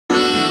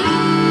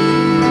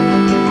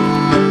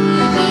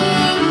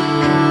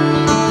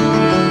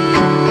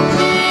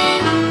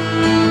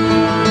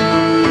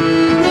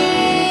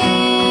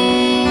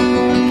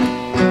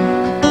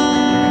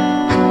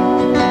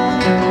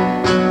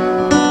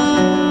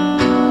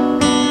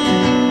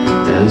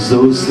As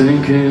those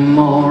thinking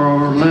more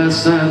or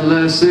less and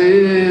less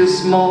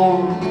is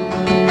more.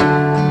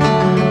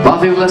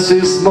 But if less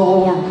is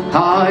more,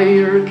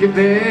 higher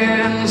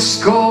keeping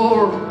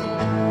score.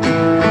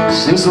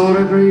 Since for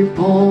every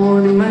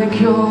point you make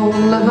your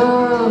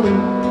level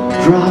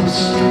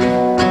drops,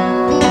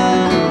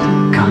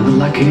 kinda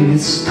like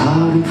it's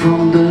starting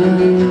from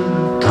the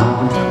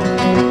top.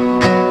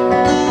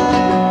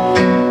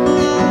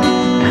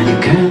 And you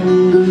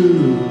can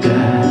do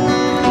that,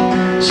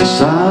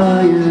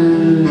 society.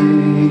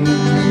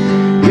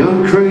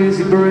 Your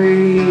crazy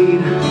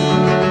brain,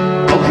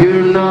 hope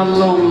you're not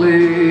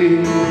lonely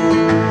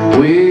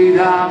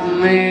without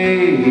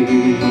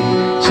me.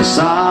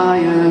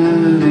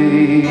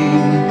 Society,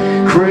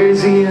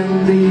 crazy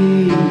and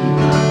deep,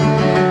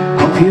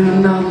 hope you're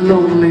not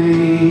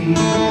lonely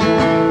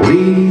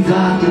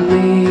without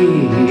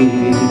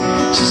me.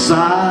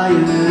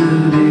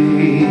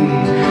 Society,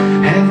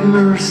 have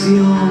mercy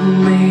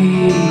on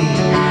me,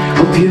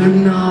 hope you're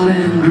not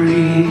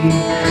angry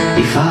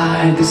if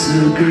I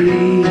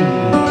disagree.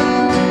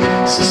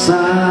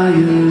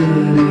 Society,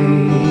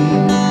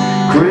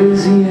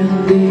 crazy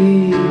and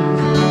deep,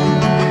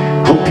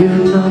 hope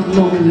you're not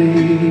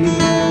lonely.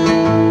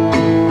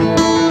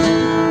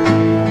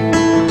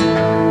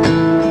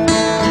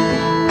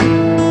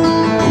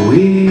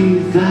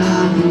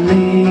 Without me.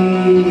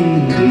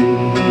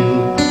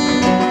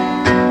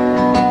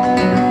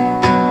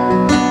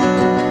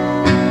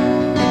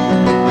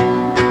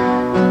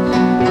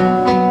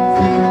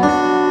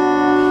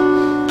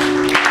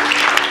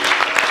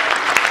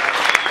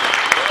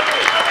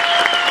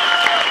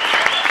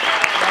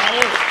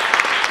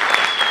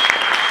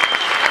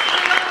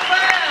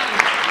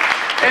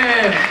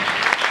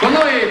 Con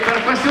noi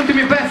per questi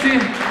ultimi pezzi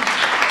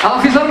alla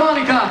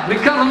fisarmonica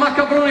Riccardo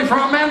Maccabruni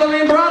from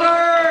Mandolin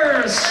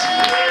Brothers.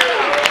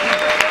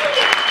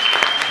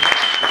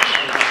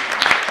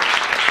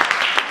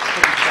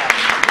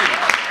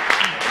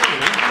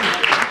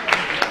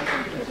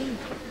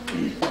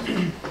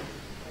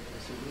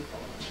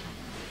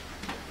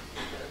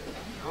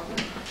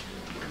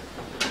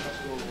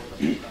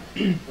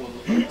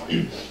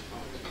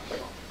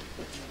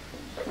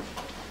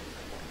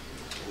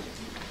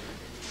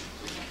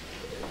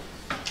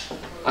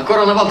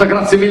 Ancora una volta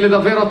grazie mille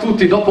davvero a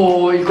tutti.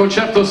 Dopo il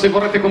concerto, se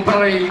vorrete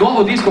comprare il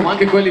nuovo disco ma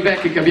anche quelli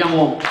vecchi che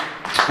abbiamo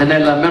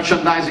nel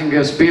merchandising,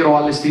 spero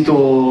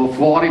allestito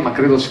fuori, ma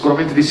credo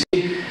sicuramente di sì,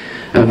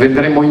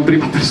 venderemo in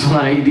prima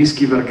persona i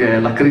dischi, perché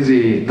la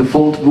crisi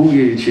default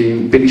boogie ci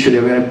impedisce di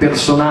avere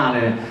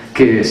personale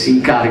che si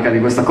incarica di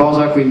questa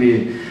cosa,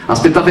 quindi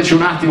aspettateci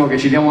un attimo che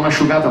ci diamo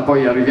un'asciugata,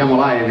 poi arriviamo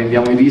là e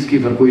vendiamo i dischi,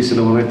 per cui se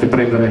lo volete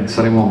prendere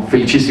saremo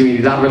felicissimi di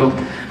darvelo.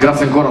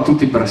 Grazie ancora a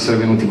tutti per essere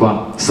venuti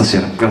qua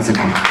stasera, grazie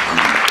ancora.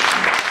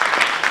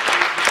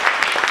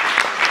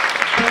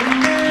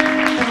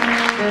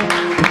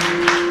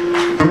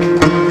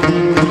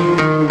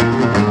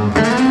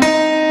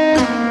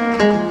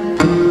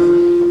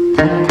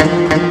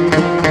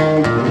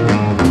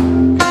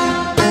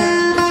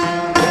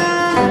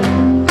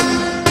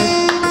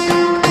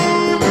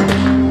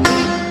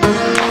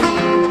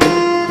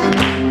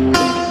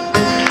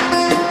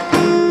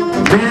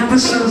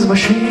 This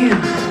machine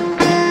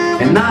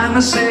and I'm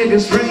a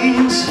Sega's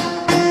dreams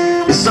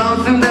is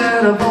something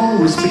that I've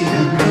always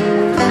been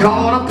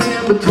caught up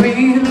in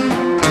between,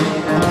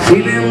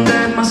 feeling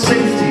that my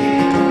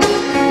safety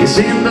is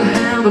in the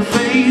hand of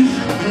faith,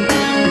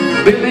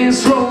 building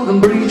roads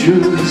and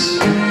bridges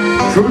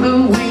through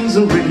the winds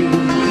and rain.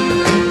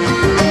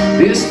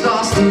 This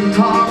dust and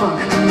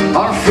tarmac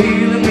are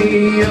filling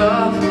me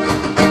up.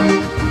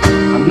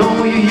 I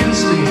know you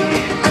use me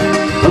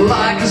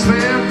like a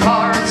spare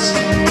parts,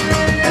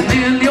 and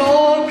then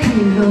you're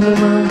killing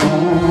my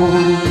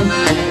home,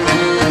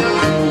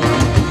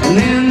 and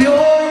then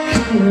you're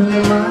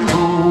killing my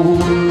home.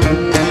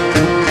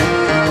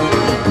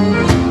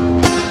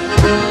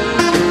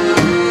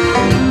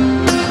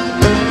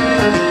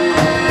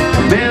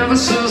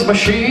 Nemesis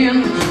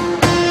machine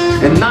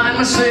and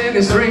I'm a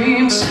Sega's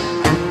dreams.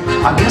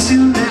 I guess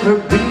you've never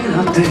been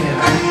out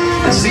there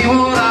and see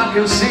what I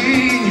can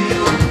see.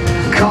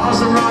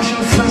 Cars are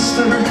rushing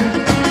faster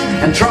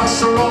and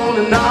trucks are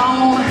rolling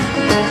down.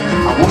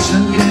 I watch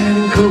them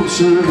getting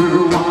closer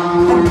while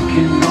I'm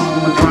working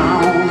on the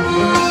ground.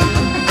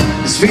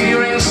 This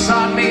fear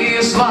inside me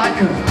is like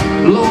a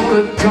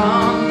loaded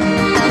gun.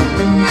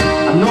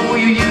 I know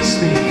you use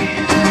me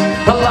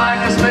like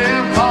a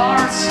spare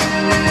parts,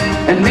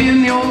 and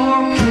then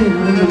you're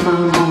killing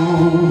my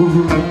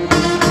home,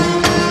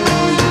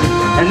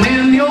 and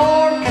then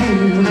you're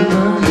killing my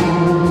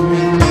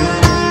home.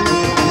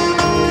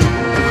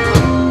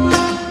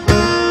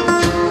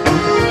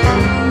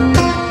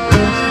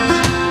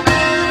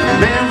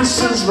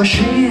 Nemesis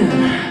machine,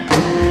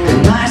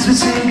 nights with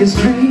Sega's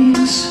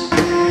dreams.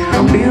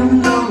 I'm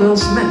building all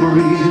those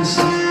memories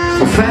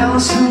of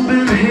fellas who've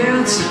been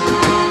hit,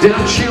 their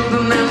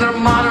children and their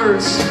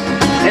mothers,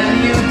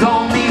 and you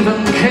don't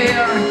even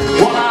care.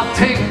 Well, I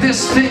take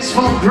these things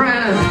for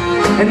granted,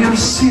 and you're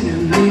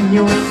sitting in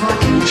your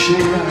fucking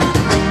chair,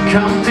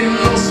 counting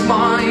those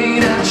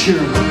minor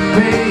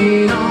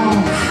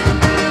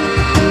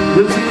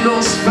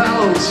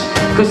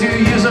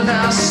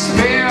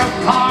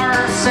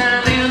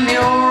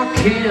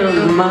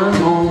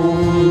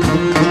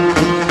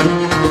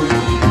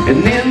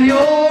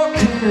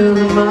can't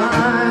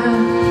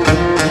remind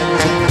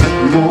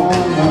more.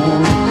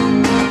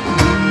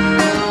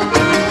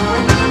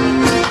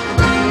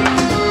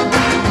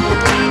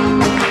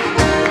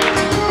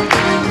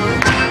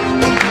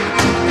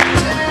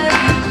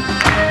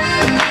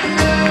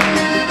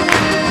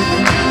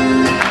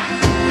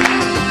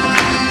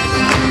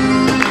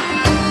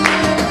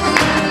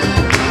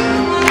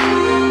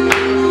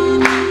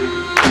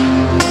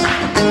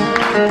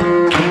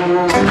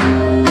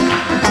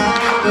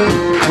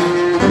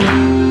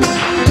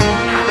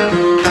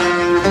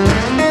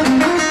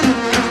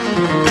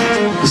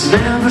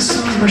 Never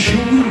some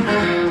machine,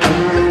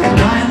 and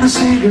I'm the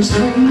savior's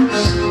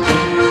dreams.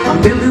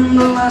 I'm building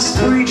the last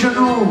bridge, I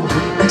know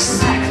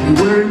exactly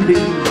where it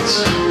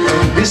leads.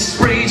 This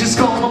bridge is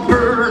gonna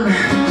burn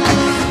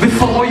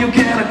before you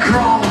get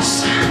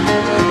across.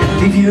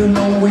 And if you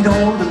know with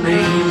all the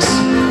names,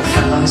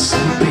 fellas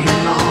who've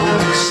been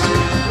lost,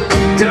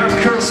 their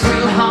curse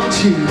will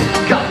haunt you,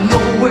 got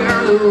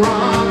nowhere to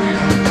run.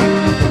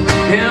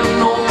 And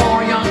no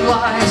more young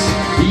lives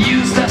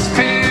used as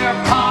spare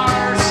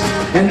parts.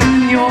 And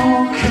in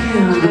your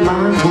kingdom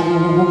I'm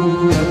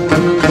home.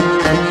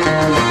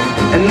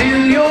 And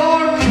in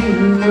your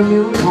kingdom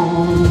you're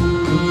home.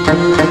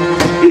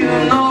 You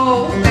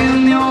know,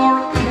 in your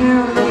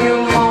kingdom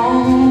you're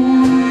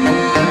home.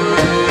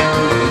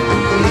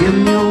 In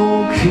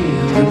your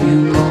kingdom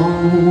you're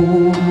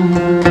home.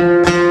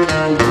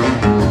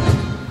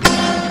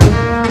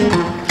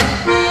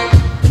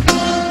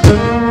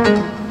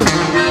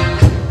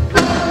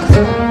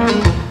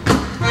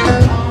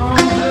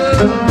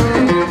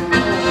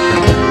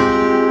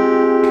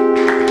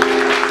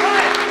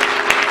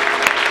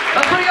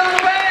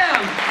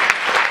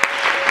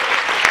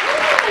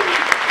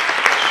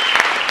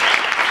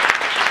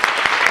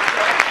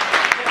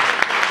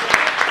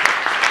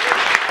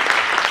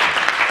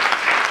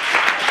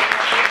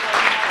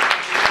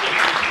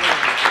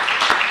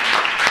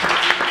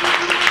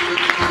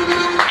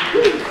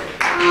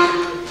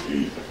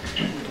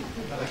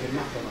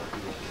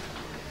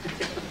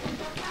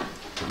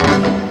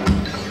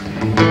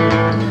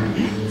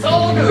 It's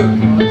all good.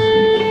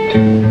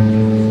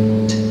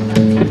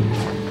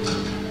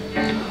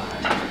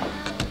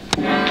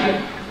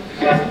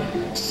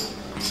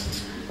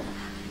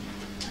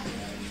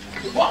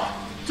 One,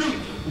 two,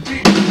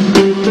 three.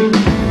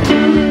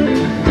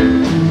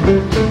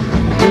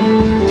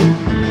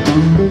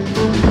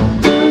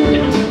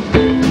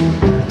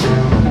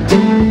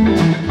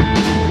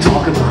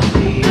 Talk about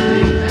me,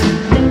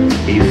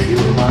 baby, if you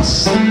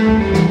must.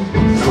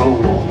 Throw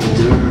on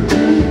dirt,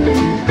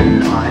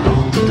 pile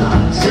on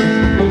dust.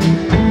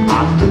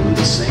 I'd do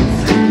the same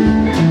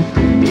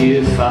thing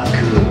if I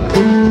could.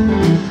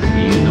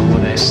 You know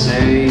what they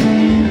say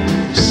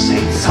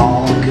it's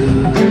all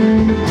good.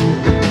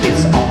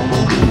 It's all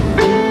good.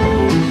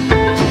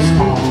 It's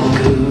all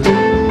good.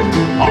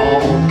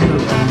 All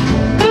good.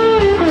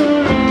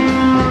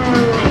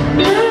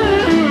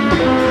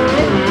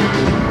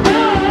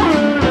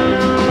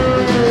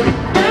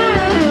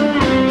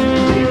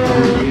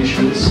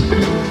 Wishes,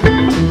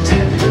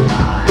 telling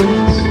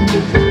lies,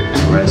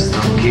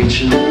 restaurant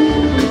kitchen,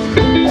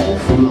 all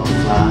full of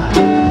flies.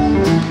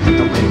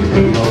 Don't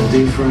make no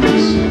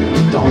difference,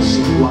 don't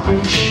see why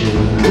you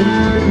should,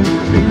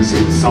 because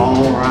it's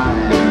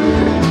alright,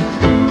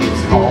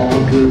 it's all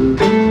good,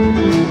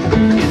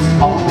 it's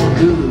all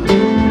good,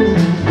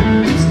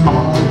 it's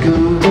all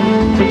good,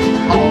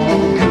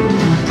 all good.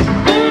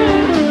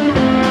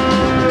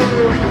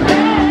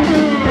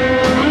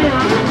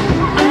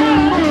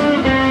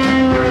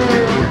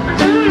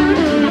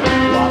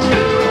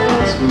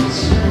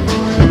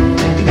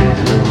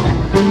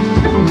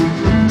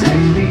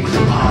 It's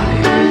all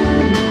good,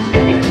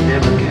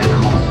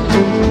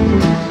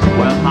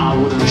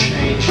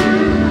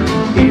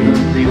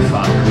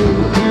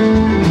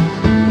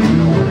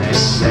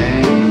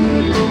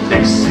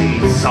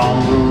 it's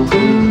all good,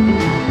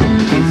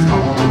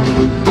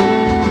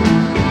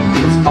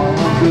 it's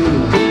all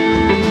good,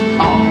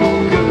 all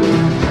good.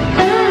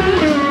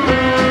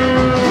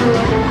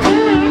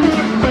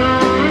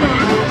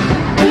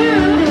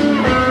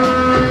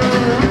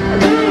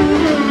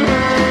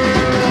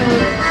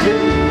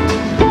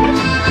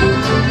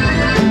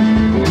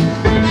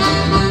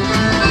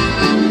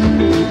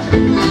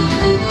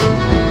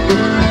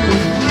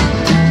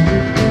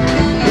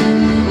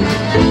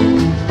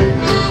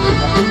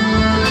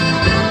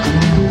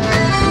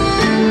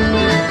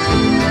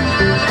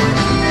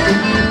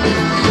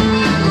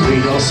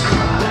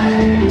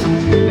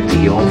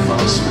 The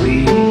orphans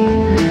weep.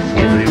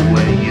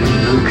 Everywhere you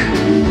look,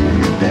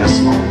 there's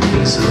more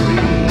misery.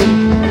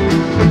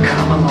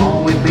 Come along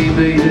with me,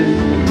 baby,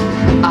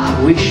 I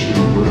wish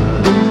you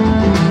would.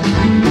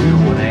 You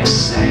know what they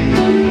say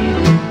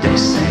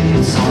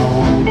it's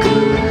all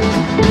good.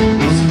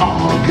 It's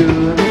all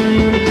good.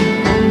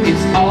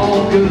 It's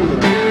all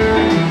good.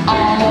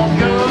 All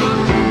good.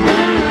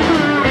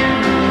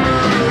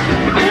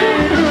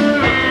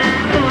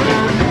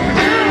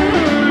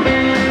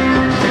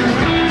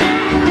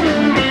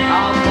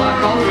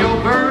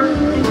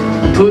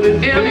 Put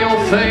it in your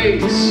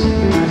face.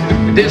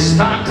 This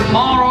time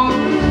tomorrow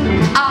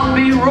I'll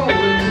be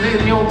rolling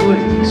in your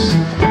place,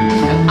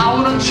 and I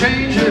wouldn't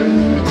change it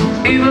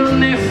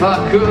even if I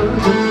could.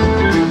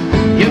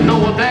 You know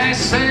what they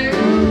say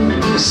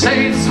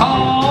it's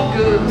all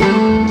good,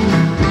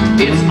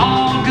 it's all